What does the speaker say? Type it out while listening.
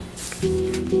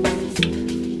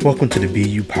Welcome to the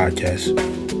BeU Podcast.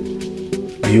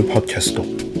 BeU Podcast.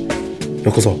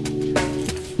 요거서.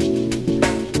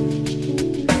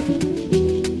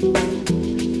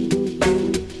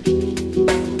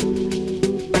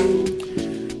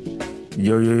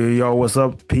 Yo, what's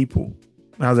up, people?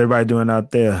 How's everybody doing out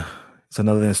there? It's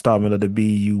another installment of the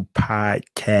BeU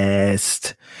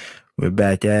Podcast. We're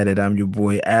back at it. I'm your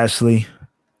boy, Ashley.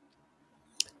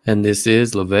 And this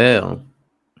is Lavelle.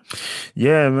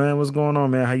 Yeah, man. What's going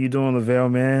on, man? How you doing, Lavelle,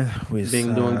 man?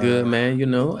 Been doing good, man. You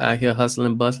know, out here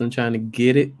hustling, bustling, trying to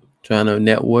get it, trying to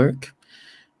network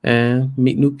and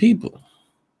meet new people.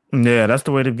 Yeah, that's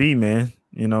the way to be, man.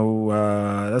 You know,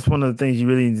 that's one of the things you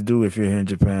really need to do if you're here in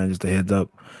Japan. Just a heads up,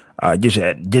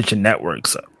 get your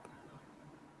networks up.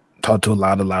 Talk to a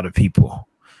lot of people.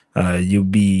 You'll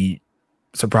be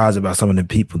surprised about some of the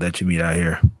people that you meet out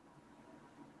here.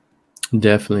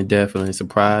 Definitely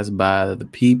surprised by the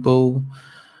people,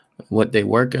 what they're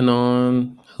working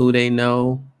on, who they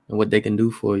know, and what they can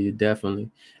do for you. Definitely.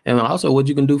 And also what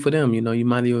you can do for them. You know,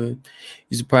 you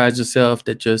surprise yourself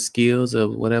that your skills or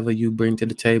whatever you bring to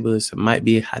the table might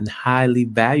be a highly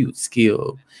valued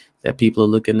skill that people are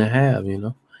looking to have. You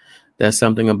know, that's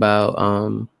something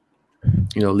about,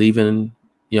 leaving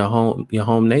your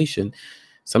home nation.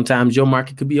 Sometimes your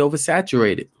market could be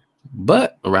oversaturated,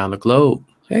 but around the globe,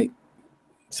 hey,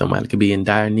 somebody could be in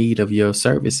dire need of your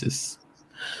services.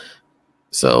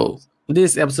 So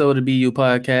this episode of BeU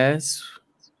Podcast,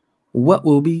 what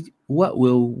will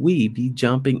we be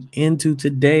jumping into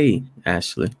today,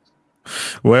 Ashley?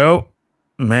 Well,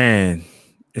 man,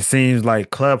 it seems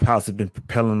like Clubhouse has been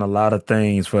propelling a lot of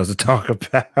things for us to talk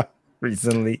about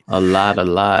recently. A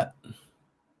lot.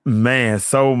 Man,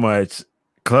 so much.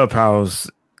 Clubhouse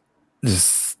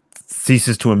just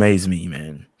ceases to amaze me,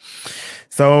 man.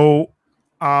 So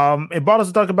it brought us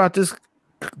to talk about this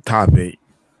topic.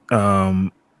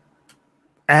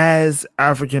 As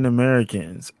African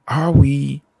Americans, are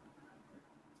we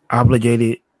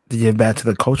obligated to give back to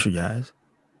the culture, guys?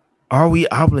 Are we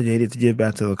obligated to give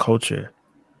back to the culture?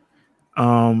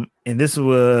 And this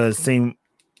seemed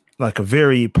like a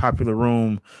very popular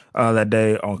room that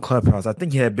day on Clubhouse. I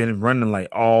think he had been running like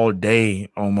all day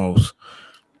almost.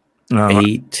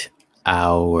 8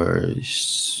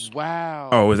 hours. Wow.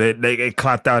 Oh, was it? They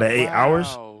clocked out at 8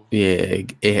 hours? Yeah,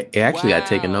 it actually got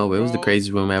taken over. It was the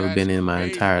craziest room I've ever been in my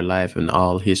entire life in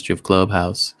all history of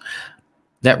Clubhouse.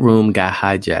 That room got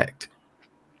hijacked.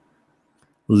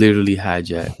 Literally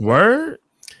hijacked. Word?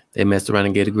 They messed around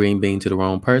and gave a green bean to the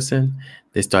wrong person.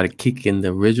 They started kicking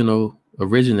the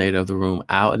originator of the room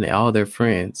out and all their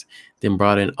friends. Then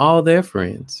brought in all their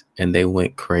friends and they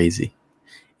went crazy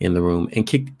in the room and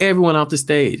kicked everyone off the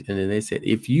stage. And then they said,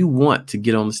 if you want to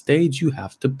get on the stage, you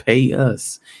have to pay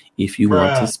us if you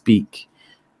want to speak.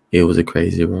 It was a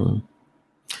crazy room.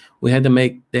 They had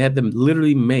to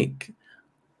literally make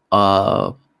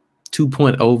a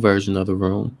 2.0 version of the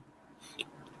room.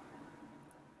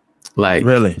 Like,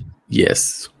 really?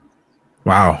 Yes.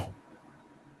 Wow.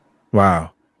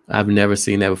 I've never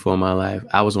seen that before in my life.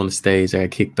 I was on the stage. I got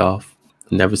kicked off.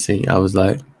 Never seen. I was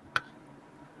like,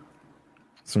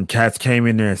 some cats came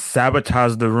in there and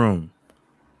sabotaged the room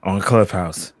on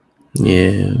Clubhouse.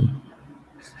 Yeah.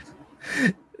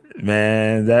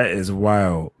 Man, that is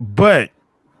wild. But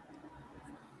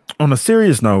on a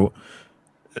serious note,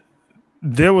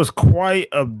 there was quite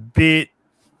a bit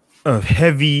of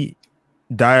heavy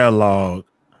dialogue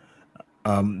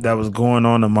that was going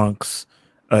on amongst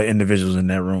individuals in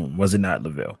that room. Was it not,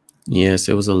 Lavelle? Yes,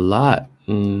 it was a lot.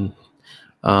 The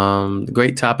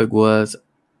great topic was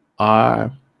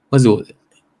are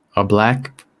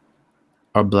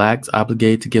blacks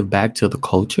obligated to give back to the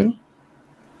culture?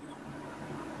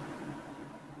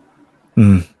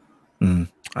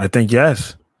 I think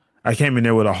yes. I came in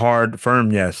there with a hard,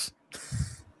 firm yes.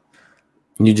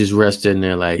 You just rested in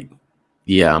there like,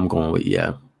 yeah, I'm going with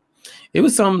yeah. It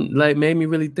was something like made me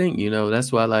really think, you know.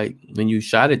 That's why, like, when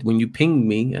you pinged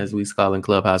me, as we call in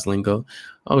Clubhouse lingo,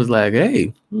 I was like,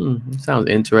 hey, sounds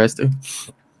interesting.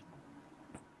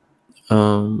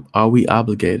 Are we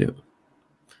obligated?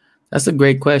 That's a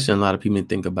great question. A lot of people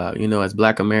think about, you know, as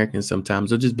Black Americans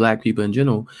sometimes, or just Black people in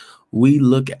general, we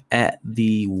look at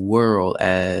the world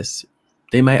as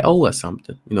they might owe us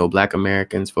something. You know, Black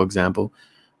Americans, for example,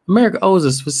 America owes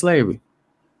us for slavery.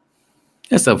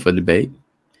 That's up for debate.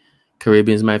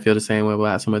 Caribbeans might feel the same way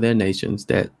about some of their nations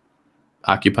that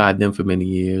occupied them for many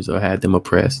years or had them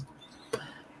oppressed.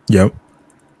 Yep.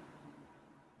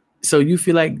 So you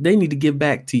feel like they need to give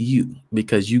back to you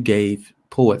because you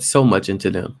poured so much into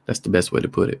them. That's the best way to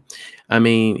put it. I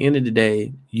mean, end of the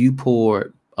day, you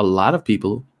poured a lot of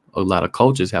people a lot of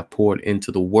cultures have poured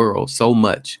into the world so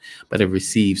much, but have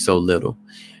received so little.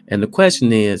 And the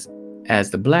question is,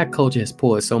 as the Black culture has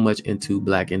poured so much into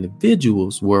Black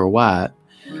individuals worldwide,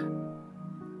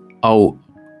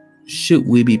 should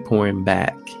we be pouring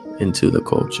back into the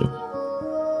culture?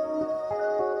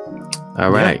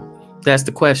 All right. That's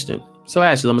the question. So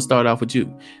Ashley, I'm going to start off with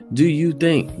you. Do you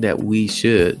think that we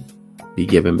should be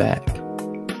giving back?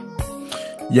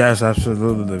 Yes,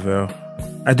 absolutely, Lavelle.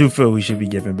 I do feel we should be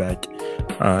giving back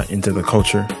into the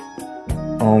culture.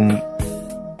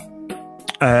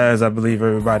 As I believe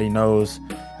everybody knows,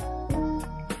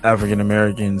 African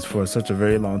Americans for such a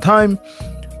very long time,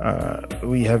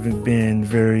 we haven't been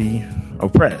very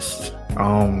oppressed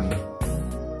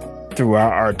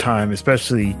throughout our time,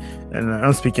 especially, and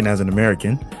I'm speaking as an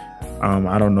American.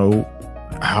 I don't know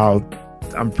how,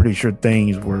 I'm pretty sure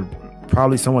things were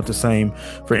probably somewhat the same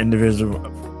for individuals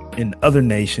in other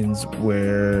nations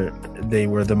where they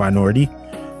were the minority.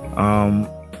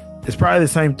 It's probably the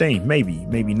same thing,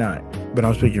 maybe not, but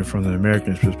I'm speaking from the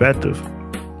American's perspective.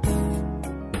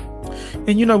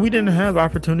 And we didn't have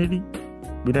opportunity.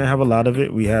 We didn't have a lot of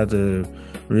it. We had to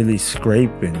really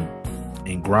scrape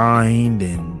and grind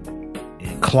and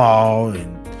claw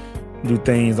and do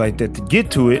things like that to get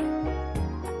to it.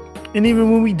 And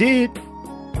even when we did,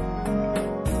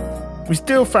 they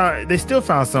still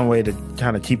found some way to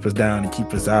kind of keep us down and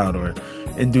keep us out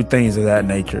and do things of that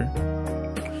nature.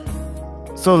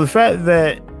 So the fact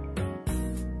that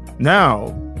now,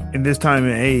 in this time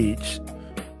and age,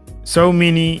 so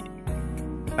many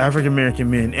African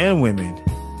American men and women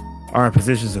are in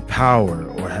positions of power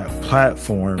or have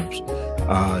platforms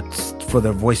for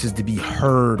their voices to be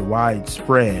heard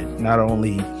widespread, not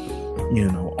only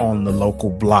on the local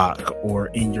block or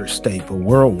in your state, but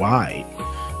worldwide.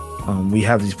 We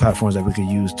have these platforms that we could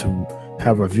use to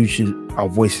have our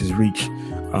voices reach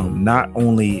not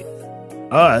only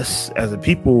us as a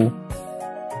people,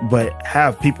 but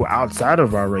have people outside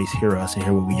of our race hear us and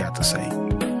hear what we got to say.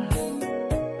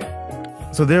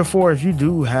 So therefore, if you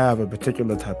do have a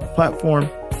particular type of platform,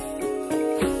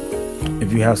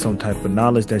 if you have some type of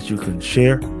knowledge that you can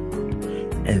share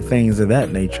and things of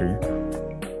that nature,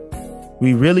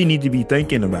 we really need to be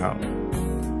thinking about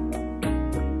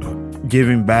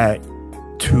giving back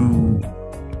to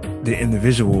the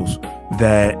individuals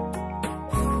that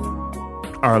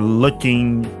are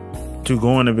looking to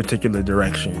go in a particular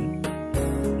direction,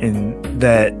 and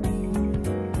that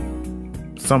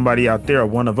somebody out there,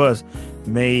 one of us,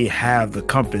 may have the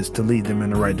compass to lead them in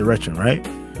the right direction, right?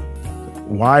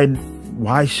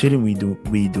 Why shouldn't we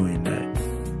be doing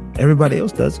that? Everybody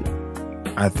else does it,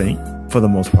 I think, for the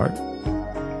most part,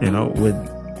 with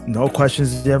no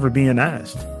questions ever being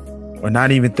asked or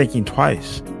not even thinking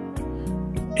twice.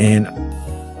 And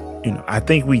I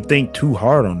think we think too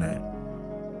hard on that.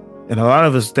 And a lot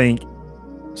of us think,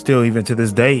 still even to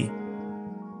this day,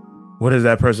 what is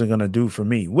that person going to do for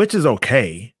me? Which is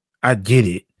okay. I get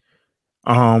it.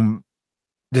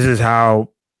 This is how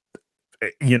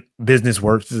business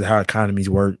works. This is how economies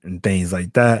work and things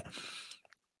like that.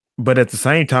 But at the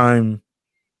same time,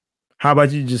 how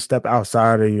about you just step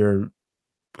outside of your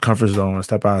comfort zone,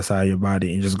 step outside your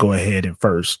body, and just go ahead and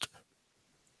first,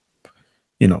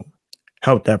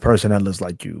 help that person that looks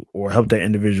like you, or help that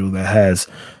individual that has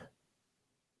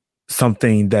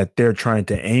something that they're trying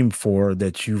to aim for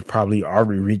that you've probably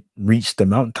already reached the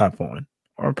mountaintop on,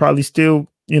 or probably still,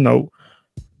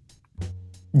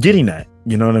 getting that.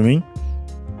 You know what I mean?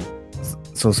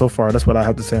 So far, that's what I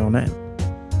have to say on that.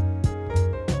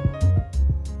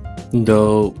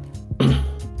 Though,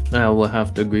 I will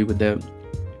have to agree with that.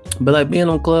 But like being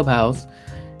on Clubhouse,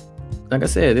 like I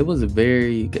said, it was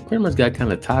pretty much got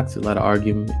kind of toxic, a lot of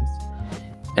arguments.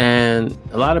 And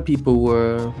a lot of people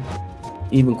were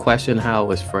even questioning how it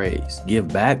was phrased. Give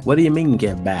back? What do you mean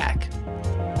give back?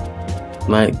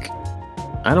 Like,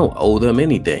 I don't owe them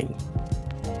anything.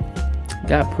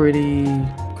 Got pretty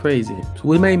crazy.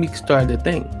 So it made me start to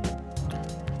think.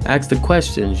 Ask the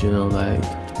questions, like,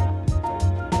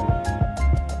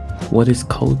 what is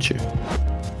culture?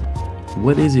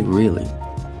 What is it really?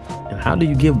 And how do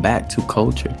you give back to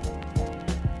culture?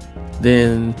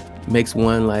 Then makes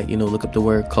one look up the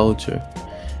word culture.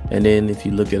 And then if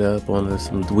you look it up on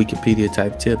some Wikipedia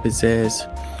type tip, it says,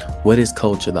 what is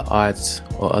culture? The arts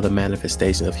or other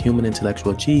manifestation of human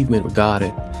intellectual achievement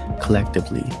regarded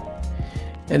collectively.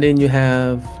 And then it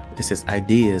says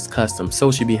ideas, customs,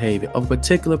 social behavior of a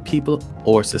particular people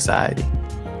or society.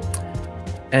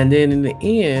 And then in the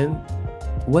end,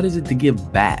 what is it to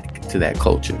give back to that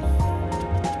culture?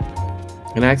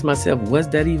 And I asked myself, was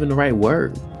that even the right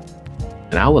word?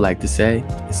 And I would like to say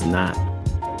it's not.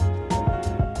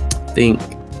 I think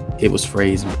it was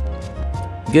phrased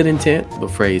good intent, but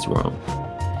phrased wrong.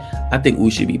 I think we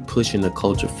should be pushing the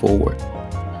culture forward.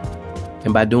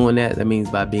 And by doing that, that means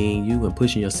by being you and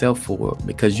pushing yourself forward,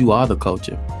 because you are the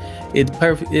culture. It's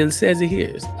perfect. It says it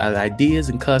here. Ideas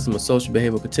and customs, social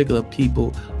behavior, particular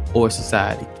people or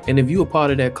society. And if you're a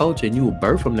part of that culture and you were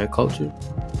birthed from that culture,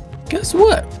 guess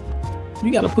what?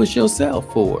 You got to push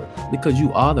yourself forward, because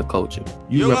you are the culture.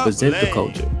 You represent the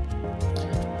culture.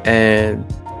 And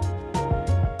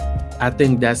I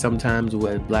think that sometimes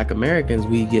with Black Americans,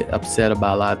 we get upset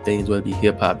about a lot of things, whether it be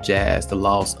hip hop, jazz, the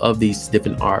loss of these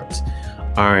different arts,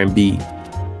 R&B.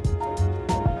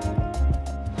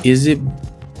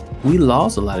 We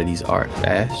lost a lot of these arts,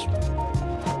 Ash,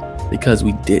 because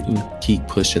we didn't keep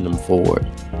pushing them forward.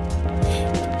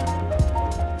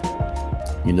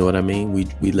 You know what I mean? We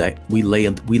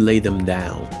lay them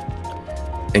down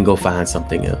and go find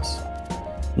something else.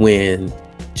 When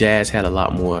jazz had a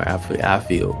lot more, I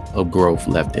feel, of growth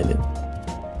left in it.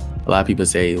 A lot of people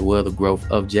say, well, the growth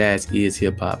of jazz is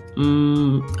hip hop. I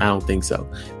don't think so,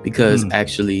 because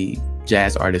actually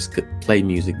jazz artists could play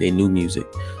music. They knew music.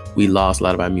 We lost a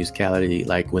lot of our musicality,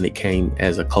 like when it came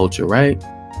as a culture, right?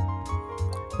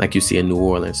 Like you see in New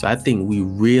Orleans. So I think we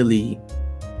really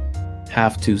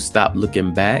have to stop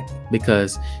looking back,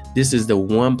 because this is the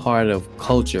one part of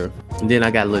culture. And then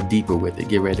I got a little deeper with it.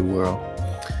 Get ready, world.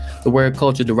 The word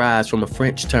culture derives from a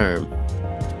French term.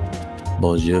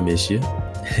 Bonjour, monsieur.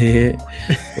 It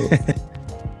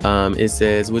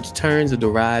says, which turns or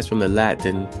derives from the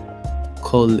Latin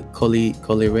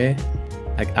colere.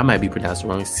 I might be pronounced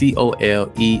wrong. Colere.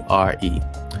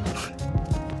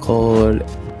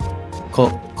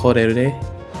 Colere,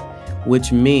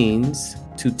 which means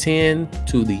to tend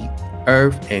to the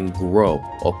earth and grow,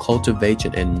 or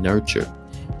cultivation and nurture.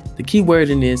 The key word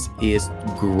in this is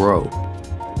grow.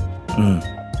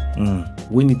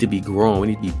 We need to be growing. We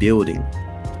need to be building.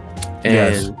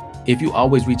 And if you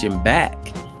always reaching back,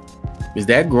 is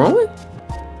that growing?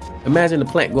 Imagine the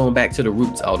plant going back to the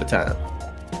roots all the time.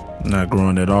 Not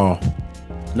growing at all.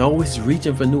 No, it's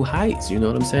reaching for new heights. You know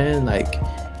what I'm saying? Like,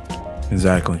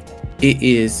 exactly. It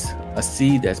is a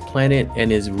seed that's planted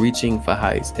and is reaching for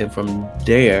heights. And from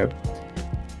there,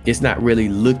 it's not really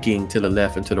looking to the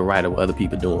left and to the right of what other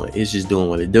people doing. It's just doing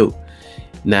what it do.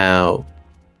 Now,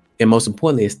 and most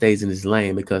importantly, it stays in its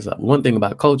lane, because one thing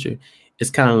about culture, it's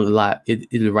kind of a lot, it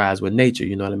derives with nature.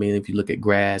 You know what I mean? If you look at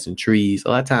grass and trees, a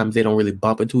lot of times they don't really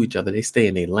bump into each other. They stay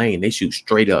in their lane. They shoot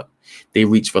straight up. They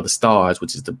reach for the stars,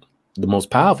 which is the most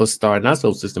powerful star in our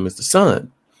solar system is the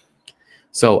sun.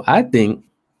 So I think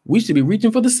we should be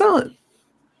reaching for the sun.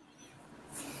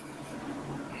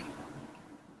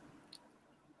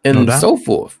 And so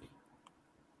forth.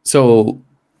 So,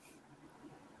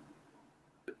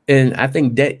 and I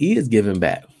think that is giving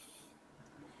back.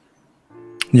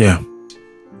 Yeah.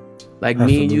 Like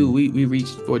absolutely. Me and you, we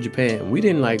reached for Japan. We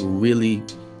didn't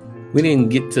we didn't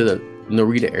get to the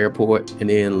Narita airport and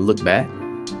then look back.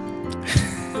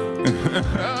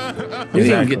 We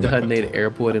didn't get to Haneda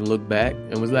airport and look back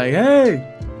and was like, hey,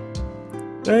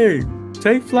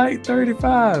 take flight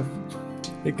 35.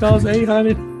 It costs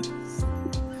 $800.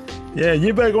 Yeah,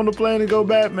 get back on the plane and go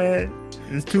back, man.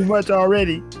 It's too much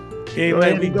already.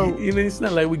 It's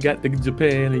not like we got to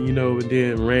Japan and and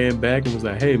then ran back and was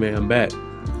like, hey man, I'm back.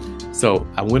 So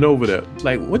I went over there.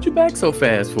 Like, what you back so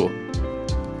fast for?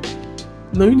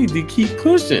 No, you need to keep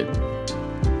pushing.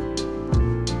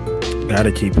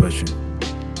 Gotta keep pushing.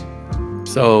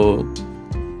 So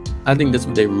I think that's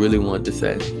what they really want to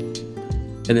say.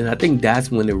 And then I think that's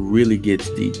when it really gets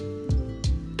deep.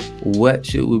 What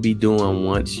should we be doing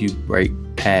once you break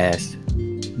past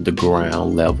the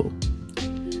ground level?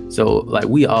 So like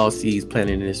we all see is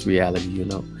planning this reality,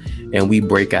 and we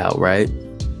break out, right?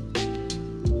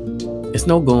 It's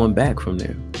no going back from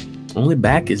there. Only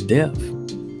back is death.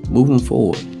 Moving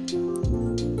forward.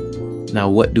 Now,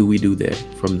 what do we do there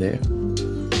from there?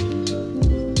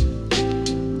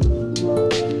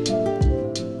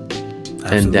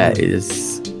 Absolutely. And that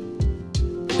is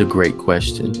the great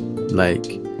question.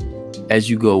 Like, as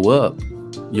you go up,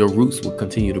 your roots will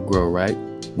continue to grow, right?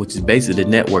 Which is basically the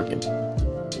networking.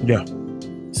 Yeah.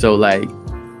 So like,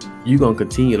 you're going to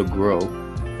continue to grow.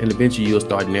 And eventually you'll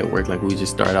start networking like we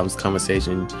just started our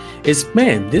conversation. I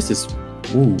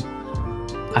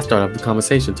started off the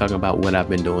conversation talking about what I've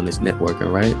been doing, this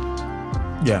networking, right?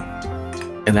 Yeah.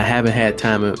 And I haven't had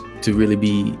time to really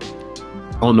be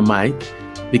on the mic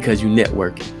because you're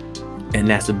networking. And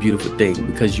that's a beautiful thing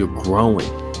because you're growing.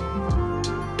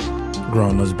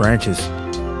 Growing those branches.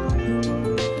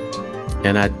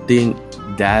 And I think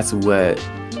that's what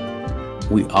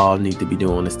we all need to be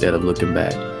doing instead of looking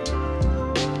back.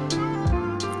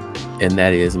 and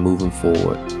that is moving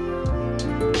forward.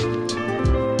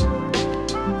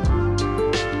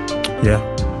 Yeah,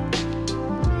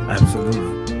 absolutely.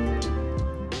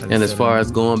 And as far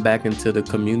as going back into the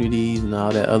communities and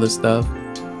all that other stuff,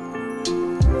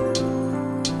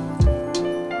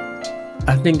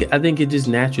 I think it just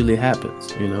naturally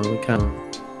happens. It kind of,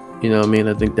 what I mean?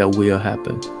 I think that will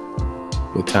happen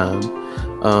with time.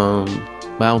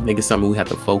 But I don't think it's something we have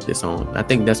to focus on. I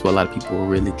think that's what a lot of people were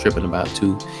really tripping about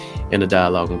too in the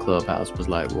dialogue in Clubhouse, was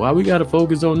like, why we got to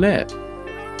focus on that?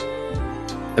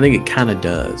 I think it kind of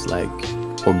does, like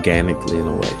organically in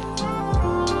a way.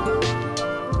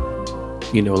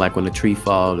 Like when a tree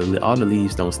falls, all the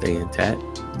leaves don't stay intact.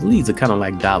 The leaves are kind of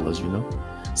like dollars,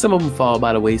 Some of them fall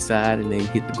by the wayside and they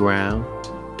hit the ground,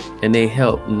 and they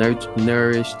help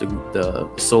nourish the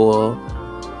soil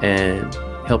and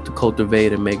help to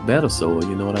cultivate and make better soil.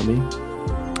 You know what I mean?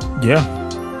 Yeah.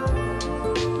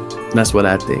 That's what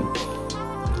I think.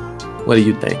 What do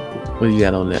you think? What do you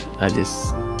got on that?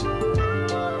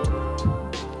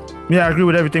 Yeah, I agree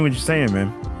with everything what you're saying,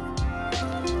 man.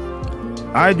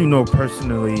 I do know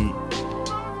personally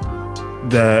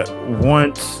that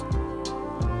once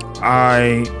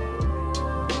I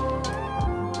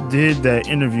did that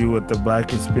interview with the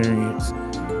Black Experience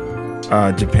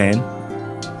Japan,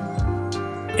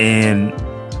 and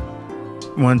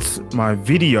once my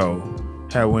video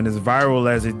had went as viral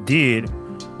as it did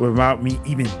without me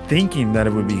even thinking that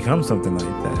it would become something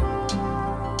like that,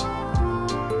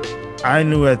 I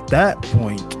knew at that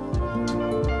point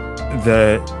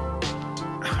that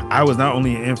I was not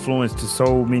only an influence to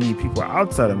so many people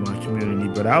outside of my community,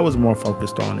 but I was more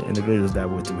focused on the individuals that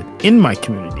were within my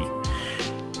community,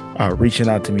 reaching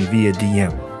out to me via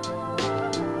DM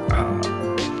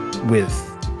with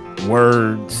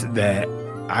words that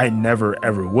I never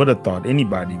ever would have thought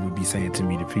anybody would be saying to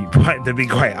me, to be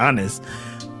quite honest.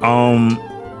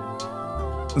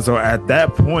 So at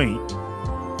that point,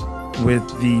 with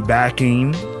the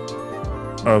backing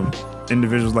of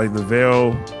individuals like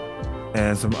Lavelle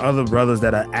and some other brothers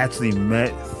that I actually met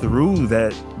through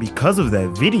that, because of that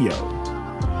video,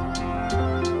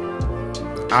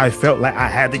 I felt like I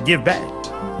had to give back.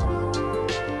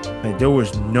 Like there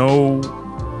was no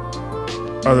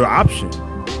other option.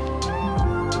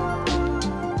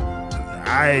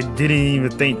 I didn't even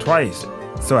think twice.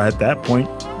 So at that point,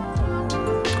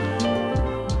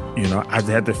 I just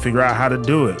had to figure out how to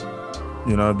do it.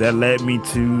 That led me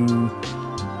to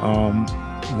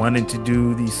wanting to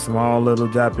do these small little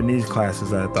Japanese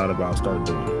classes I thought about start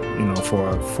doing,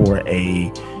 for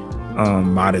a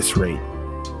modest rate.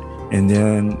 And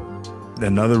then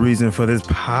another reason for this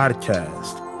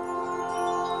podcast,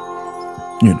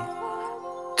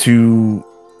 to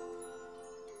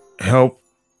help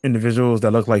individuals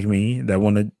that look like me, that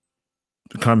want to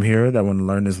come here, that want to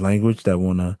learn this language, that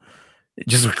want to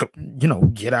just,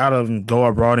 get out of and go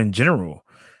abroad in general,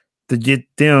 to get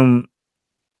them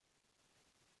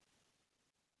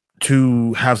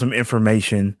to have some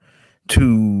information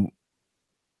to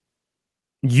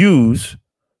use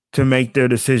to make their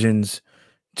decisions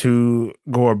to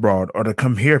go abroad or to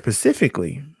come here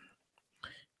specifically,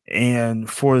 and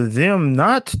for them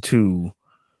not to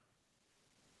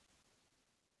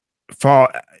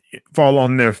fall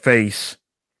on their face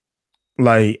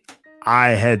like I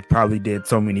had probably did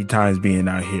so many times being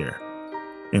out here.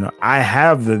 I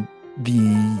have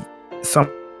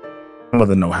some of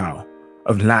the know-how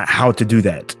of not how to do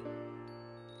that,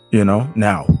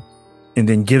 now, and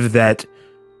then give that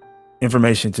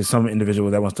information to some individual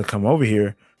that wants to come over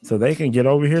here so they can get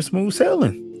over here smooth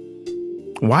sailing.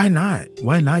 Why not?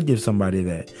 Why not give somebody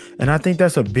that? And I think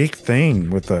that's a big thing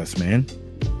with us, man.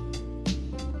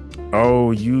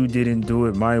 Oh, you didn't do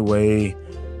it my way,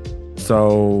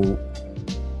 so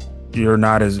you're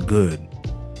not as good,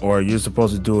 or you're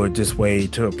supposed to do it this way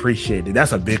to appreciate it.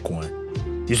 That's a big one.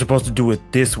 You're supposed to do it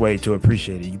this way to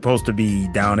appreciate it. You're supposed to be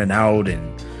down and out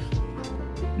and,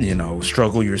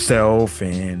 struggle yourself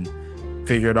and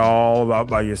figure it all out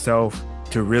by yourself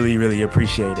to really, really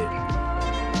appreciate it.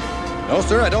 No,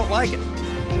 sir, I don't like it.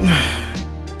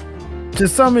 To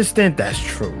some extent, that's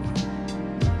true.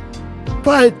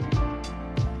 But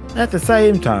at the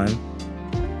same time,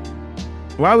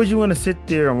 why would you want to sit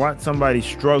there and watch somebody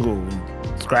struggle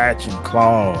and scratch and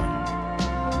claw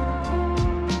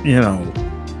and,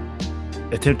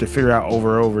 attempt to figure out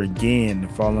over and over again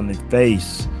and fall on their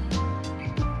face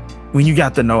when you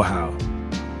got the know-how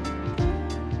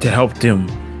to help them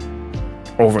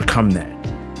overcome that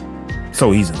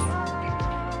so easily?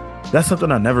 That's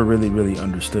something I never really, really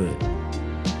understood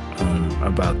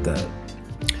about that.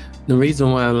 The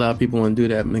reason why a lot of people want to do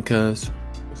that, because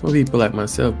some people like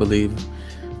myself believe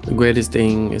The greatest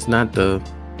thing is not the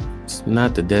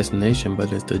destination,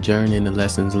 but it's the journey and the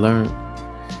lessons learned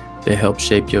that help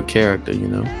shape your character,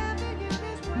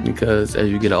 because as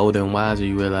you get older and wiser,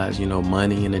 you realize,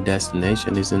 money and the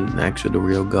destination isn't actually the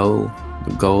real goal.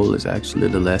 The goal is actually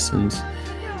the lessons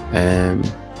and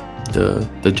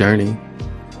the journey.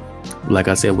 Like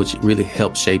I said, which really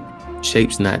helps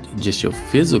shapes not just your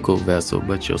physical vessel,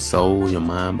 but your soul, your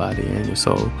mind, body, and your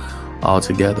soul all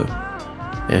together,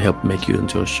 and help make you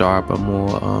into a sharper,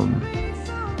 more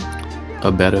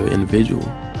a better individual.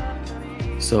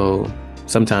 So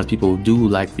sometimes people do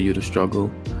like for you to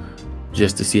struggle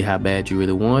just to see how bad you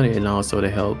really want it, and also to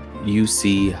help you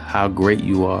see how great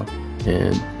you are,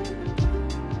 and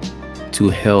to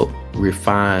help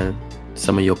refine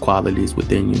some of your qualities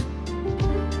within you.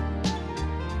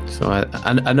 So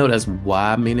I know that's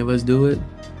why many of us do it,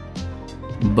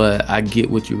 but I get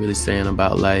what you're really saying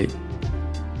about like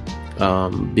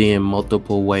being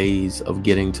multiple ways of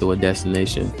getting to a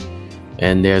destination,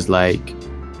 and there's like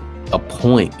a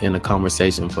point in a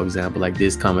conversation. For example, like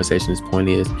this conversation's point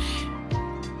is,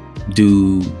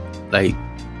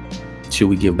 should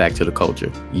we give back to the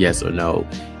culture? Yes or no?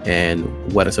 And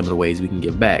what are some of the ways we can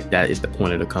give back? That is the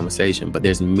point of the conversation, but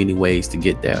there's many ways to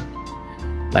get there.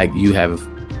 Like you have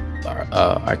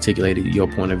articulated your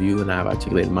point of view, and I've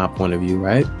articulated my point of view,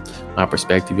 right? My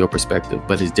perspective, your perspective,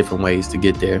 but there's different ways to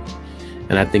get there.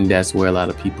 And I think that's where a lot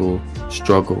of people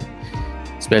struggle,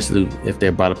 especially if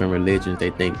they're brought up in religions. They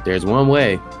think there's one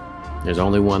way, there's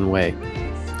only one way.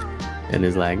 And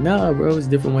it's like, no, bro, it's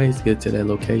different ways to get to that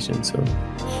location. So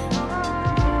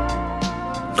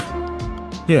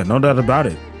yeah, no doubt about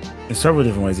it. There's several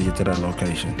different ways to get to that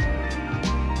location.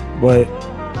 But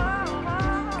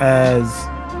as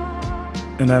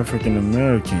an African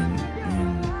American,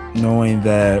 and knowing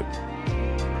that,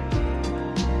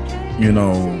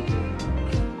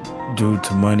 due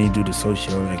to money, due to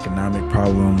socioeconomic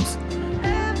problems,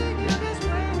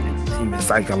 even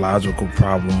psychological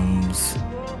problems,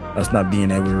 us not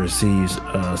being able to receive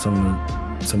some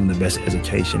of the best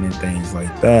education and things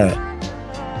like that.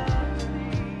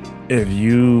 If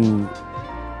you,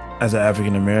 as an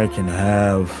African American,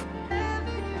 have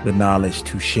the knowledge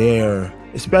to share,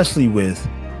 especially with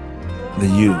the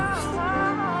youth,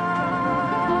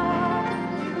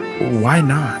 why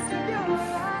not?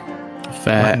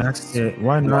 Facts.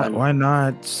 Why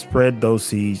not spread those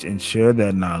seeds and share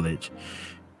that knowledge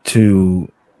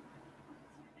to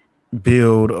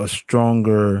build a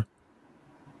stronger,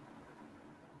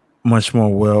 much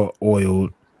more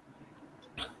well-oiled,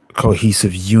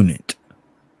 cohesive unit?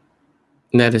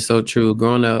 That is so true.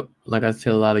 Growing up, like I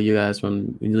tell a lot of you guys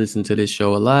when you listen to this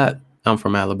show a lot, I'm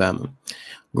from Alabama.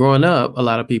 Growing up, a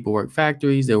lot of people work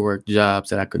factories, they work jobs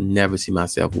that I could never see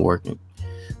myself working.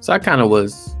 So I kind of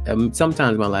was,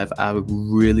 sometimes in my life, I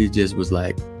really just was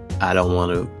like, I don't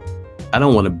want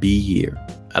to be here.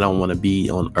 I don't want to be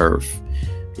on earth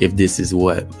if this is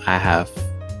what I have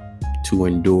to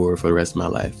endure for the rest of my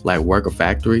life. Like work a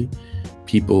factory,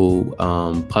 people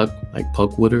puck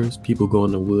wooders, people go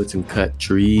in the woods and cut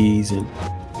trees, and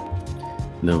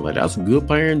like that's a good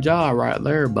paying job right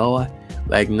there, boy.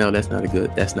 Like, no, that's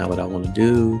not what I want to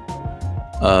do.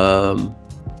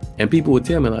 And people would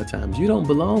tell me a lot of times, you don't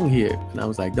belong here. And I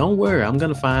was like, don't worry, I'm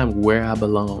going to find where I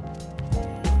belong.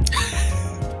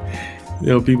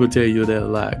 People tell you that a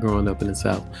lot growing up in the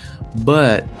South.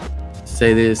 But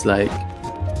say this, like,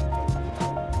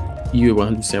 you're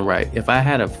 100% right. If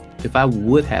I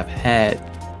would have had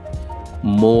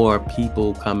more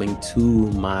people coming to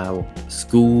my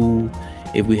school,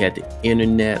 if we had the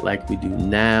internet like we do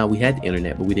now, we had the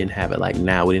internet, but we didn't have it like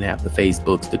now. We didn't have the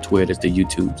Facebooks, the Twitters, the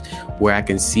YouTubes, where I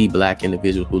can see Black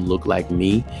individuals who look like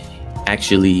me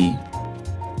actually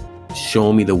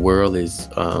show me the world is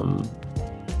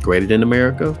greater than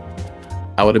America.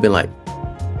 I would have been like,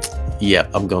 yeah,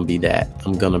 I'm gonna be that.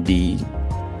 I'm gonna be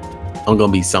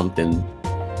something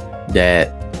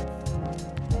that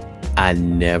I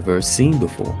never seen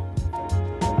before.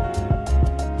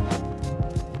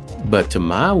 But to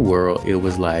my world, it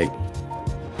was like,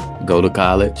 go to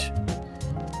college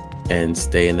and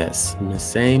stay in the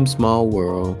same small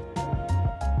world,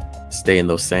 stay in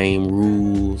those same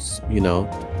rules,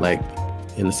 like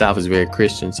in the South is very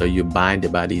Christian, so you're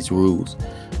binded by these rules.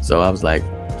 So I was like,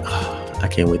 oh, I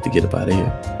can't wait to get up out of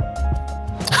here.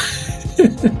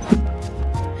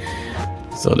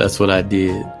 So that's what I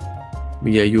did.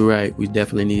 But yeah, you're right. We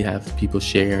definitely need to have people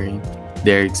sharing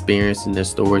their experience and their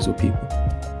stories with people.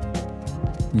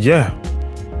 Yeah,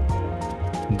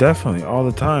 definitely, all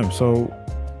the time. So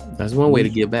that's one way to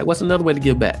give back. What's another way to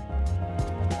give back?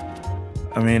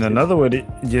 I mean, another way to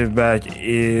give back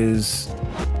is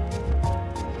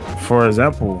for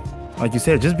example, like you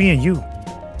said, just being you.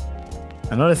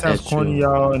 I know that sounds That's corny, true.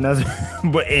 y'all, and that's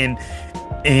but in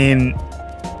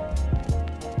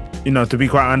to be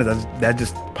quite honest, that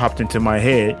just popped into my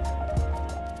head.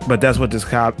 But that's what this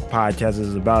podcast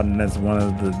is about, and that's one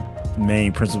of the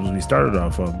main principles we started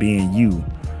off of: being you,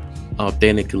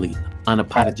 Authentically,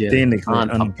 unapologetic,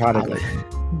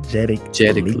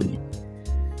 unapologetically,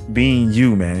 being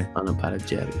you, man.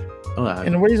 Unapologetic. Oh,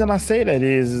 and the reason I say that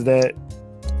is that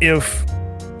if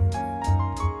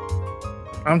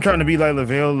I'm trying to be like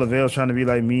Lavelle's trying to be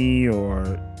like me,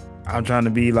 or I'm trying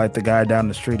to be like the guy down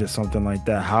the street or something like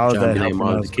that, how is that helping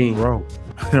us grow?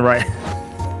 Right?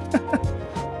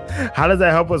 How does that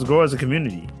help us grow as a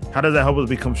community? How does that help us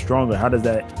become stronger? How does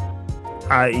that,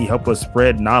 i.e., help us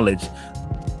spread knowledge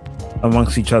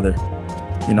amongst each other?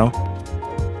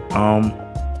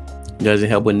 Does it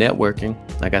help with networking?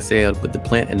 Like I said, with the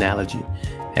plant analogy.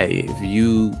 Hey, if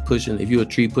you're a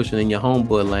tree pushing in your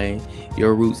homeboy lane,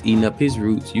 your roots eating up his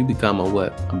roots, you become a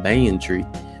banyan tree.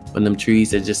 One of them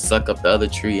trees that just suck up the other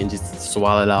tree and just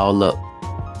swallow it all up.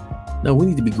 No, we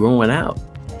need to be growing out.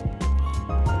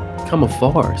 Become a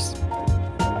forest.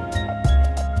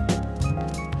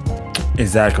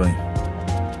 Exactly.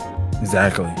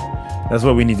 That's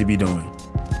what we need to be doing.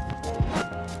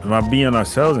 By being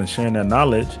ourselves and sharing that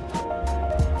knowledge,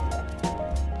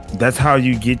 that's how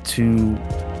you get to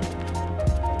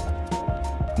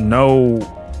know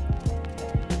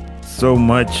so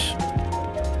much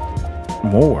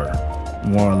more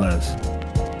or less.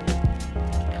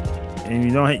 And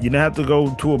you don't have to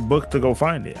go to a book to go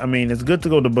find it. I mean, it's good to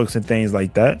go to books and things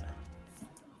like that,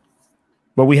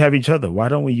 but we have each other. Why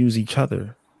don't we use each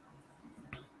other?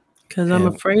 Because I'm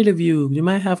afraid of you. You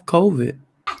might have COVID.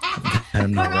 I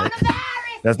know, right?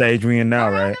 That's the Adrian now,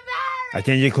 right? I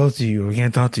can't get close to you. I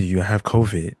can't talk to you. I have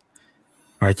COVID.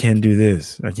 Or I can't do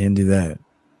this. I can't do that.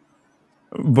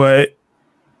 But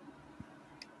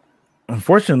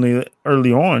unfortunately,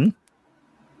 early on,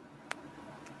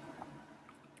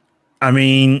 I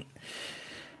mean,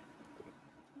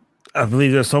 I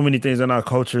believe there's so many things in our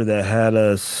culture that had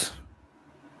us,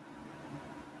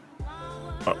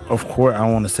 of course, I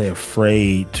don't want to say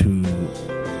afraid to,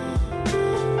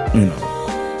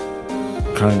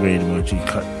 congregate amongst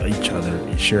each other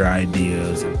and share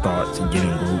ideas and thoughts and get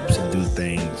in groups and do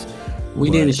things.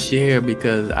 We didn't share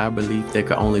because I believe there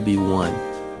could only be one.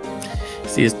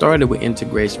 See, it started with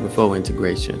integration before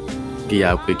integration. Give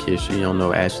y'all a quick history. You don't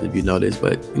know, Ashley, if you know this,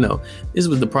 but this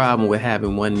was the problem with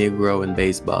having one Negro in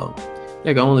baseball.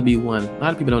 There could only be one. A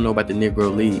lot of people don't know about the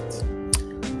Negro Leagues.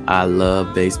 I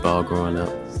loved baseball growing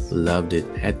up. Loved it.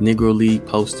 Had Negro League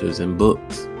posters and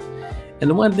books. And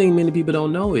the one thing many people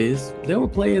don't know is there were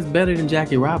players better than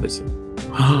Jackie Robinson.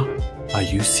 Are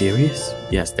you serious?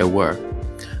 Yes, there were.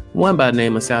 One by the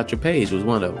name of Satchel Paige was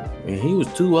one of them. And he was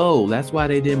too old. That's why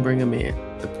they didn't bring him in.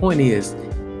 The point is,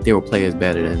 there were players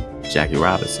better than Jackie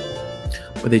Robinson.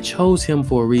 But they chose him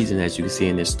for a reason, as you can see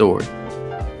in this story.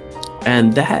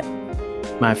 And that,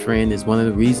 my friend, is one of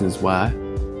the reasons why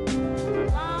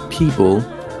people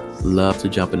love to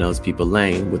jump in other people's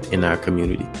lane within our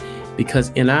community. Because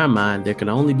in our mind, there can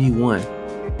only be one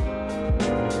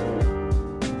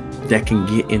that can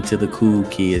get into the cool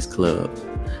kids club.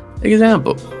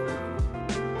 Example.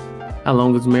 How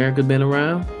long has America been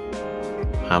around?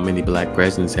 How many black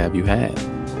presidents have you had?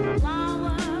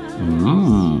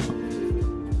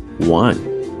 One.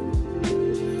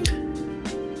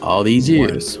 All these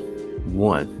years.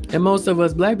 One. And most of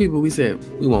us black people, we said,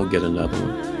 we won't get another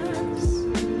one.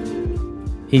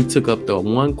 He took up the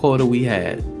one quota we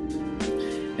had.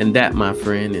 And that, my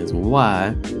friend, is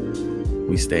why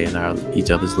we stay in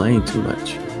each other's lane too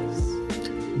much.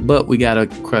 But we got to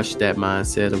crush that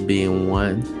mindset of being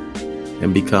one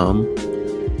and become.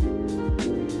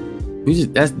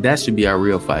 That should be our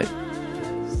real fight.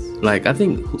 Like, I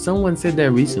think someone said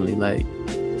that recently, like,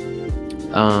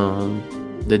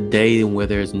 the day where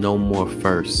there's no more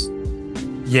first.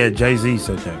 Yeah, Jay-Z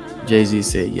said that. Jay-Z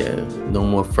said, yeah, no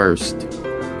more first.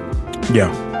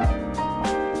 Yeah,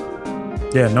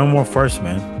 no more first,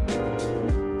 man.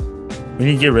 We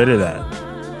need to get rid of that.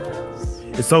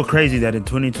 It's so crazy that in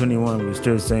 2021 we're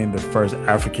still saying the first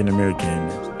African American,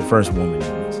 the first woman,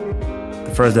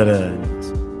 the first that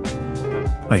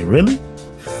like, really?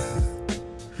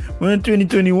 We're in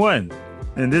 2021,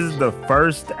 and this is the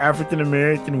first African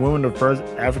American woman, the first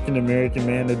African American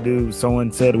man to do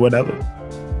someone said whatever.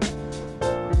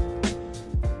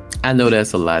 I know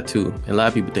that's a lot too. And a lot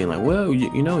of people think like, well,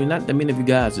 you're not that many of you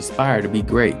guys aspire to be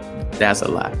great. That's a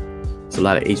lot. It's a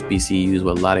lot of HBCUs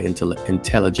with a lot of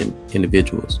intelligent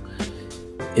individuals.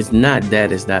 It's not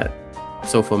that it's not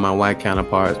So for my white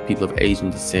counterparts, people of Asian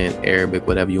descent, Arabic,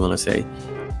 whatever you want to say,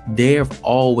 there have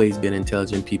always been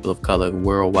intelligent people of color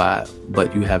worldwide,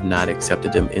 but you have not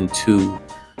accepted them into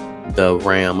the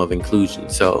realm of inclusion.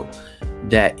 So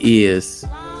that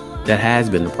has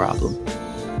been the problem.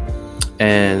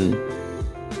 And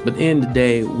but at the end of the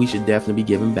day, we should definitely be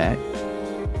giving back.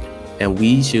 And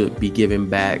we should be giving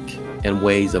back in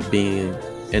ways of being,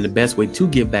 and the best way to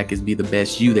give back is be the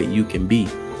best you that you can be.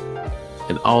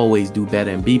 And always do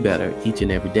better and be better each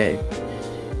and every day.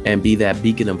 And be that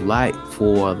beacon of light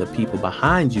for the people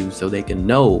behind you so they can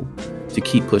know to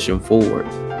keep pushing forward.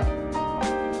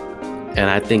 And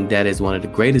I think that is one of the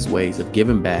greatest ways of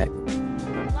giving back.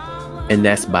 And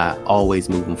that's by always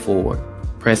moving forward,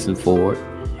 pressing forward,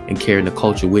 and carrying the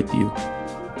culture with you.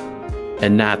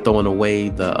 And not throwing away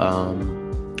the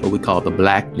what we call the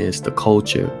blackness, the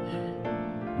culture,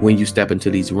 when you step into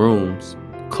these rooms,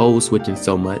 code switching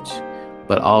so much.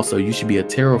 But also you should be a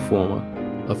terraformer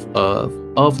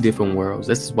of different worlds.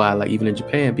 This is why, like, even in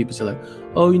Japan, people say like,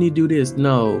 oh, you need to do this.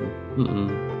 No.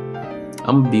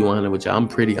 I'm gonna be 100 with you. I'm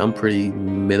pretty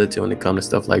militant when it comes to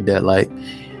stuff like that. Like,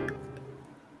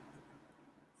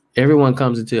 everyone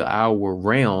comes into our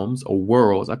realms or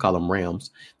worlds. I call them realms.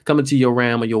 They come into your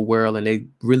realm or your world, and they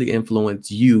really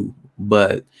influence you.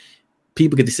 But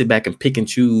people get to sit back and pick and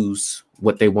choose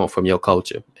what they want from your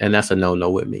culture, and that's a no-no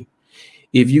with me.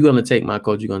 If you're gonna take my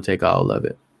culture, you're gonna take all of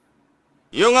it.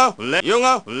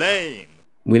 Lame.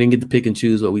 We didn't get to pick and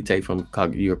choose what we take from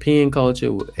European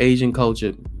culture, Asian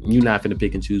culture. You're not gonna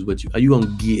pick and choose what you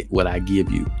gonna get. What I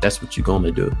give you, that's what you're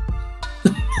gonna do.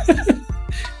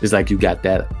 It's like you got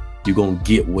that. You're gonna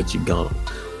get what you're gonna.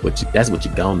 That's what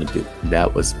you're gonna do.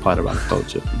 That was part of our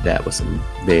culture. That was some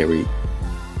very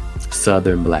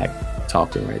Southern black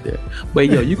talking right there. But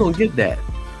yo, you're gonna get that.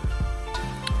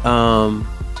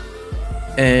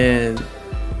 And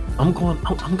I'm gonna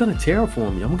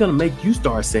terraform you. I'm gonna make you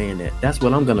start saying that. That's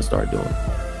what I'm gonna start doing.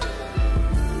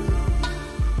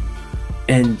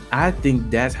 And I think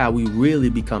that's how we really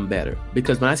become better.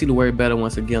 Because when I see the word better,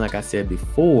 once again, like I said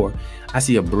before, I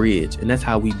see a bridge. And that's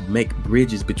how we make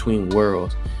bridges between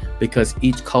worlds. Because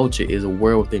each culture is a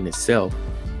world within itself.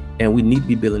 And we need to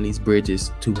be building these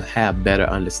bridges to have better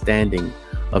understanding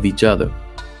of each other.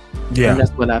 Yeah. And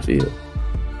that's what I feel.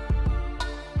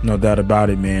 No doubt about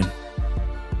it, man.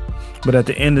 But at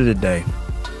the end of the day,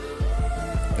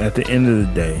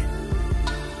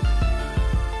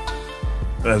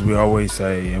 as we always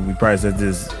say, and we probably said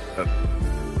this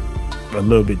a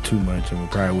little bit too much, and we're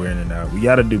probably wearing it out, we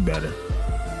got to do better.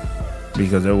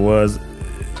 Because there was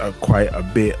quite a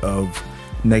bit of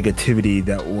negativity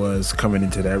that was coming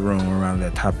into that room around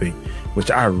that topic, which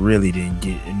I really didn't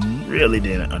get and really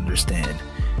didn't understand.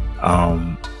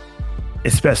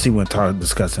 Especially when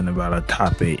discussing about a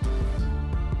topic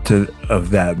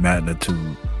of that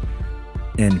magnitude,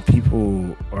 and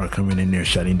people are coming in there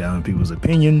shutting down people's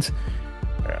opinions,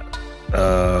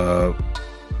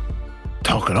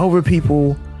 talking over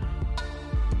people,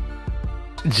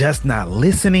 just not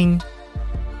listening.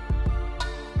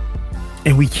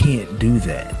 And we can't do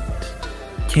that.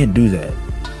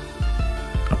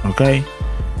 Okay?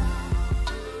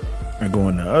 And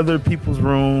going to other people's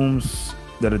rooms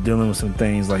that are dealing with some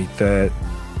things like that.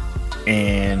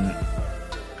 And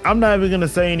I'm not even going to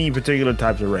say any particular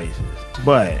types of races,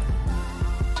 but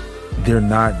they're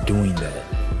not doing that.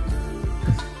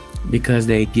 Because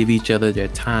they give each other their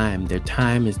time. Their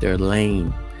time is their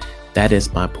lane. That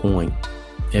is my point.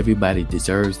 Everybody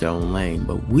deserves their own lane.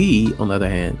 But we, on the other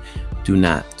hand, do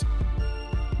not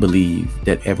believe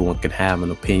that everyone can have an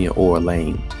opinion or a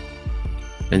lane.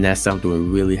 And that's something we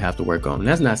really have to work on. And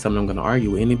that's not something I'm going to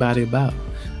argue with anybody about.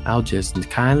 I'll just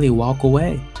kindly walk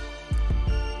away.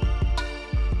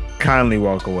 Kindly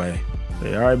walk away.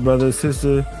 Say, all right, brother,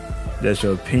 sister, that's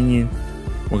your opinion.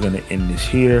 We're going to end this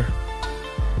here.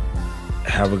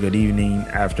 Have a good evening,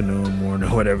 afternoon, morning,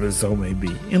 whatever the so may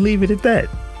be. And leave it at that.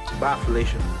 Bye,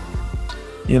 Felicia.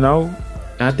 You know?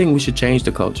 I think we should change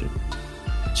the culture.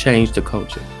 Change the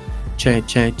culture. Change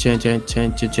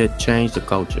the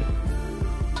culture.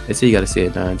 They say you got to say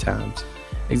it 9 times.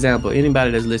 Example,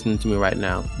 anybody that's listening to me right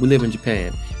now, we live in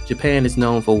Japan. Japan is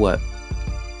known for what?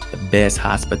 The best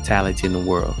hospitality in the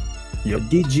world. Yep.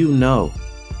 Did you know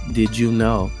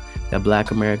that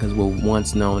Black Americans were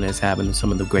once known as having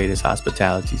some of the greatest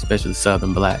hospitality, especially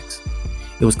Southern Blacks?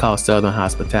 It was called Southern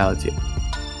hospitality.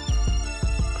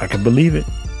 I can believe it.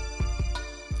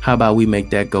 How about we make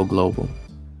that go global?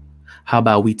 How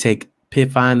about we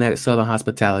find that Southern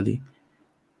hospitality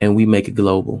and we make it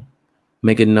global,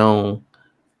 make it known,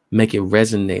 make it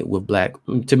resonate with Black.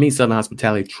 To me, Southern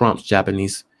hospitality trumps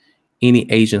Japanese,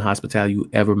 any Asian hospitality you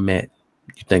ever met.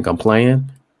 You think I'm playing?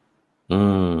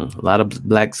 A lot of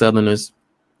black Southerners,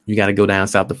 you got to go down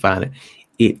south to find it.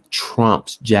 It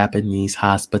trumps Japanese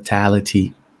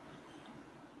hospitality.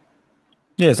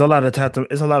 Yeah, it's a lot of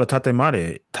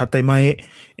tatemae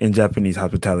in Japanese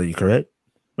hospitality, correct?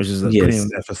 Which is putting on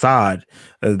that facade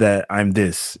that I'm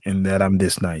this and that I'm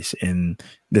this nice and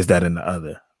this, that, and the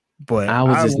other. But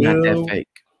ours is not that fake.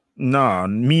 No,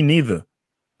 me neither.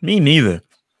 Me neither.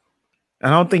 I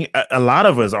don't think a lot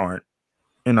of us aren't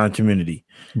in our community.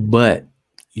 But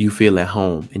you feel at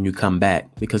home and you come back,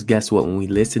 because guess what? When we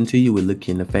listen to you, we look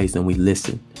you in the face and we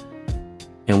listen.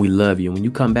 And we love you. When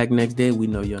you come back next day, we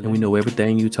know you and we know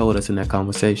everything you told us in that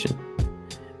conversation.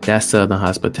 That's Southern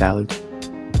hospitality.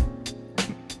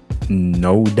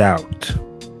 No doubt.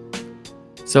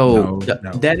 So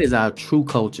that is our true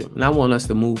culture. And I want us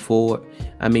to move forward.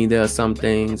 I mean, there are some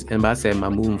things, and by saying by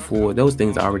moving forward, those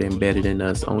things are already embedded in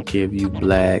us. I don't care if you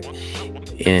black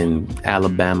in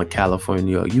Alabama, California,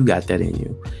 New York, you got that in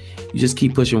you. You just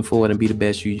keep pushing forward and be the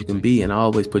best you can be, and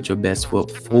always put your best foot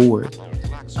forward.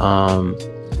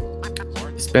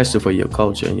 Especially for your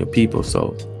culture and your people.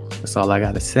 So that's all I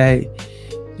gotta say.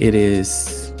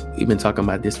 We've been talking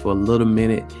about this for a little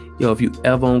minute. Yo, if you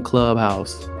ever on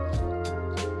Clubhouse,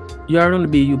 you already on the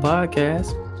BeU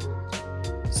Podcast.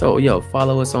 So yo,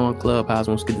 follow us on Clubhouse.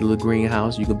 Once you get the little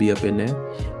greenhouse, you can be up in there,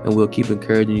 and we'll keep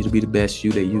encouraging you to be the best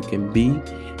you that you can be,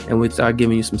 and we'll start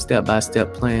giving you some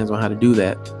step-by-step plans on how to do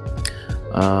that.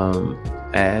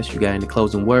 Ash, you got any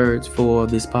closing words for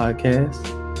this podcast?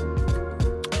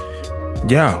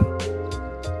 Yeah.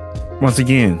 Once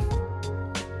again,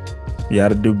 you got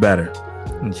to do better.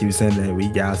 And keep saying that we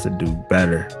got to do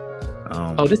better.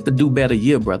 This is the do better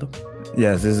year, brother.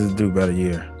 Yes, this is do better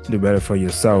year. Do better for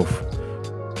yourself.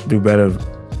 Do better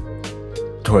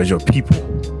towards your people.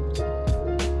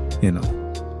 You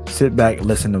know, sit back,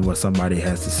 listen to what somebody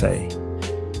has to say.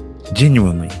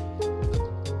 Genuinely,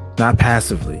 not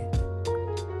passively.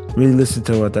 Really listen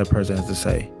to what that person has to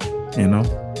say. You know,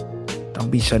 don't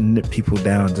be shutting people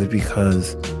down just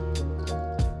because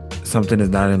something is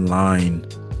not in line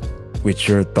with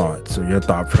your thoughts or your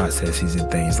thought processes and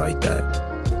things like that.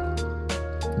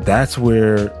 That's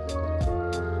where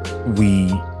we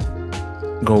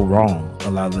go wrong a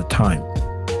lot of the time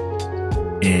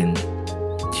and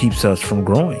keeps us from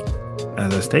growing,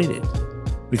 as I stated,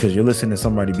 because you're listening to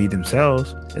somebody be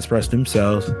themselves, express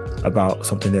themselves about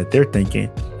something that they're thinking,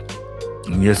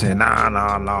 and you're saying, nah,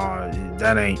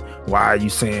 that ain't, why are you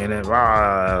saying that?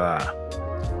 Blah, blah,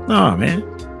 blah. Nah, man,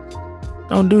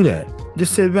 don't do that.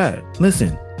 Just sit back,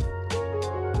 listen,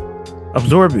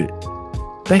 absorb it,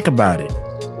 think about it,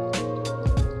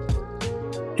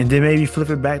 and then maybe flip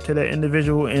it back to that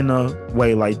individual in a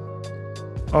way like,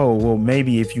 oh, well,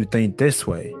 maybe if you think this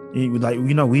way, like,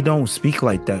 you know, we don't speak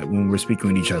like that when we're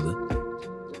speaking with each other.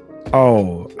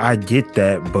 Oh, I get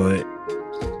that, but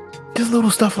just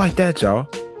little stuff like that, y'all.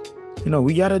 You know,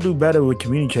 we got to do better with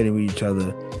communicating with each other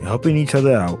and helping each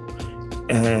other out.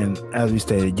 And as we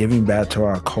stated, giving back to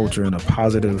our culture in a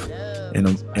positive, in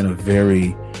a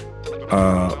very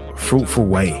fruitful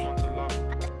way.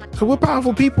 So we're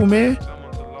powerful people, man.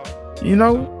 You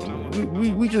know,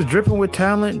 we just dripping with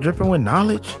talent, dripping with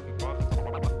knowledge,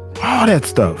 all that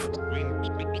stuff.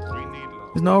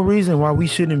 There's no reason why we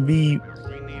shouldn't be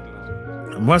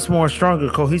much more stronger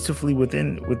cohesively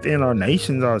within our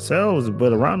nations ourselves,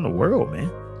 but around the world,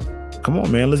 man. Come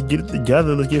on, man, let's get it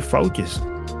together. Let's get focused.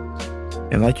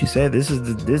 And like you said, this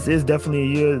is definitely a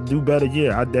year, do better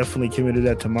year. I definitely committed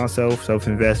that to myself,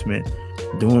 self-investment,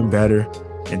 doing better,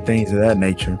 and things of that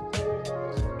nature.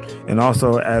 And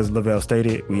also, as Lavelle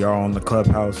stated, we are on the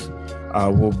Clubhouse.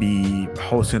 We'll be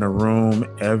hosting a room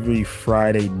every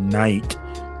Friday night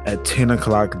at 10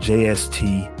 o'clock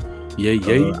JST.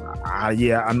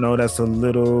 I know that's a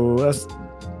little, that's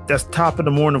top of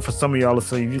the morning for some of y'all.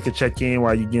 So if you could check in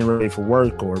while you're getting ready for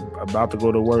work or about to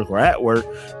go to work or at work,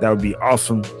 that would be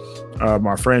awesome.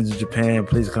 My friends in Japan,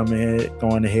 please go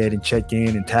on ahead and check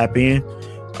in and tap in.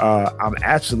 I'm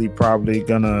actually probably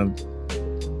gonna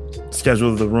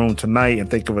schedule the room tonight and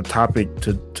think of a topic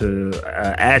to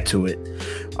add to it.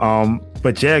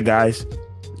 But yeah, guys,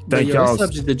 thank y'all. It's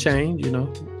subject to change, you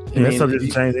know. It's subject to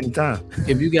change anytime.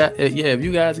 If you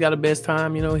guys got a best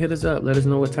time, you know, hit us up. Let us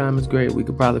know what time is great. We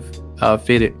could probably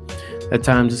fit it. That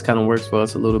time just kind of works for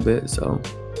us a little bit. So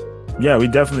yeah, we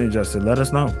definitely adjusted. Let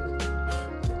us know.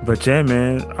 But yeah,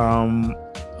 man, I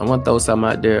want to throw something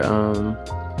out there.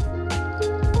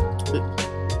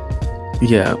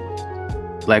 Yeah,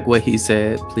 like what he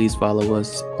said, please follow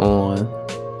us on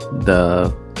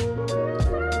the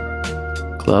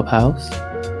Clubhouse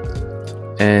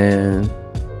and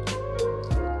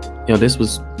this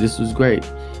was great.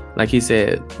 Like he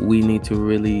said, we need to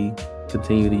really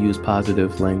continue to use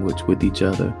positive language with each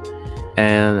other.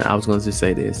 And I was going to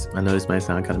say this. I know this might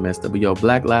sound kind of messed up, but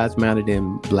Black Lives Matter,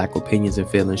 then Black opinions and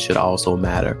feelings should also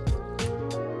matter.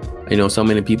 So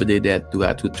many people did that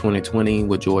throughout 2020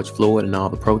 with George Floyd and all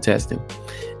the protesting.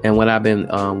 And what I've been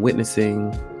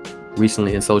witnessing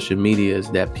recently in social media is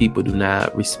that people do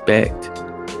not respect.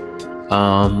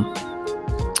 I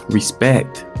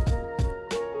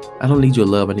don't need your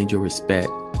love. I need your respect.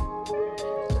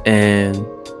 And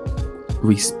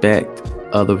respect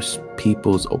other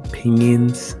people's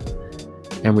opinions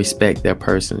and respect their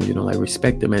person.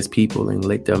 Respect them as people and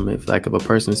let them, if a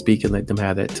person is speaking, let them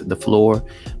have the floor,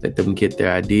 let them get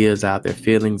their ideas out, their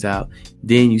feelings out.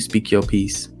 Then you speak your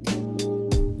piece.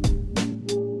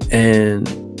 And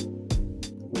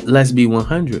let's be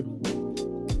 100.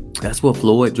 That's what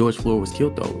George Floyd was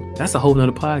killed over. That's a whole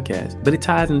nother podcast, but it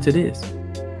ties into this.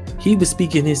 He was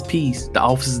speaking his piece. The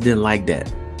officers didn't like that,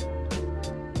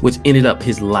 which ended up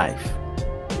his life.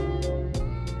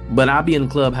 But I'll be in the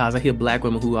clubhouse. I hear black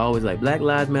women who are always like Black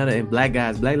Lives Matter, and black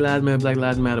guys, Black Lives Matter, Black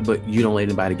Lives Matter. But you don't let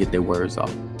anybody get their words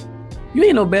off. You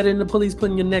ain't no better than the police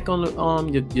putting your neck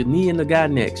on your knee in the guy's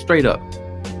neck, straight up.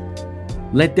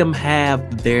 Let them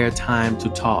have their time to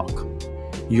talk.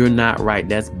 You're not right.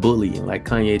 That's bullying. Like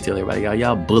Kanye tell everybody,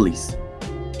 y'all bullies,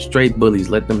 straight bullies.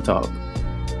 Let them talk.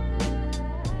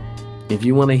 If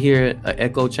you want to hear an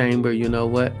echo chamber, you know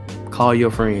what? Call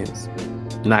your friends,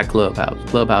 not Clubhouse.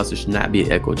 Clubhouse should not be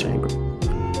an echo chamber.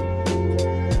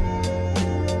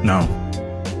 No.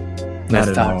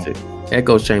 That's toxic.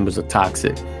 Echo chambers are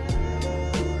toxic.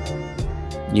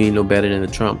 You ain't no better than the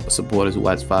Trump supporters who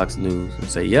watch Fox News and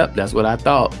say, yep, that's what I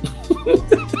thought.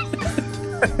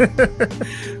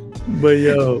 But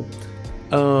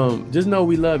just know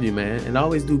we love you, man, and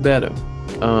always do better.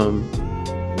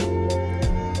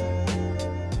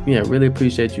 Really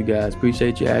appreciate you guys.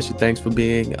 Appreciate you, Ashley. Thanks for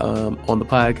being on the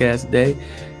podcast today.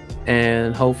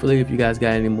 And hopefully, if you guys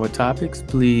got any more topics,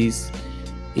 please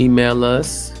email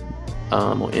us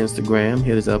on Instagram.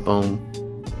 Hit us up on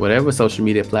whatever social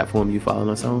media platform you follow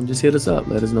us on. Just hit us up.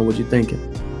 Let us know what you're thinking.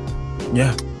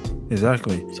 Yeah,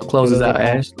 exactly. So close us out,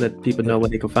 Ash. Let people know where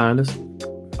they can find us.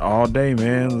 All day,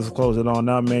 man. Let's close it on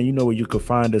out, man. You know where you can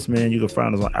find us, man. You can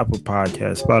find us on Apple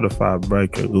Podcasts, Spotify,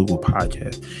 Breaker, Google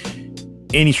Podcasts.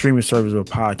 Any streaming service where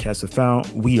podcasts are found,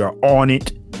 we are on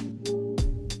it.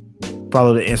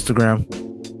 Follow the Instagram,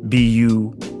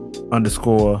 BeU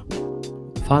 _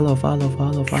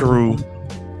 Follow. True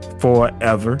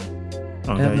forever.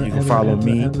 Okay, you can follow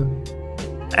me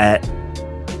at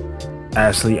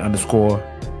Ashley _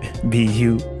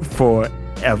 BeU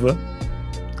forever.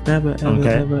 Ever.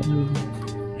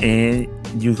 And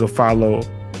you can follow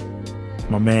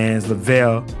my man's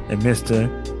Lavelle and Mr.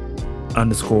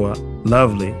 _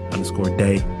 Lovely _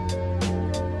 Day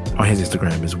on his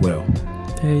Instagram as well.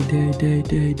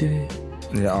 Day.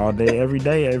 Yeah, all day, every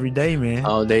day, man.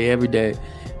 All day, every day.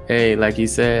 Hey, like he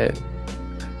said,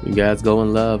 you guys go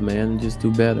in love, man. Just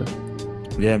do better.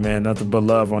 Yeah, man. Nothing but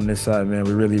love on this side, man.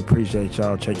 We really appreciate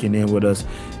y'all checking in with us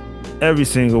every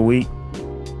single week.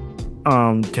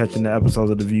 Catching the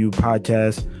episodes of the BeU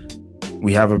Podcast.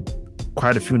 We have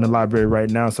quite a few in the library right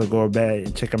now, so go back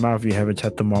and check them out if you haven't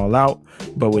checked them all out.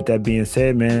 But with that being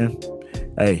said, man,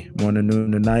 hey, morning,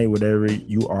 noon, and night, whatever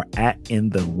you are at in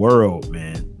the world,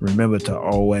 man, remember to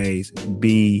always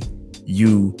be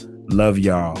you. Love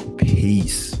y'all.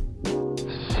 Peace.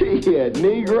 Shit,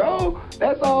 Negro,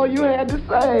 that's all you had to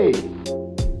say.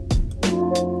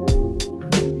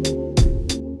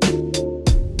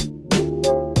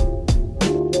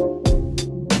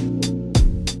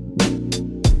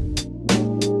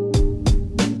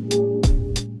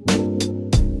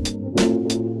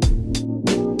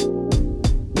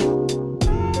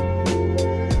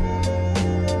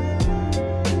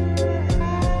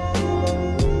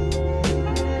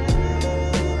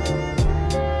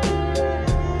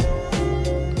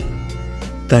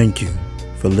 Thank you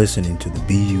for listening to the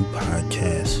BeU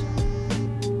Podcast.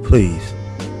 Please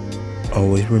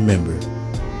always remember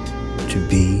to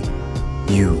be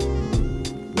you.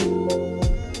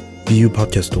 BeU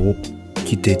Podcast を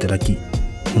聞いていただき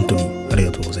本当にあり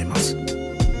がとうございます。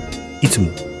いつも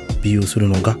BeUする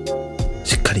のが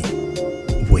しっかり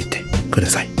覚えてくだ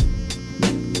さい。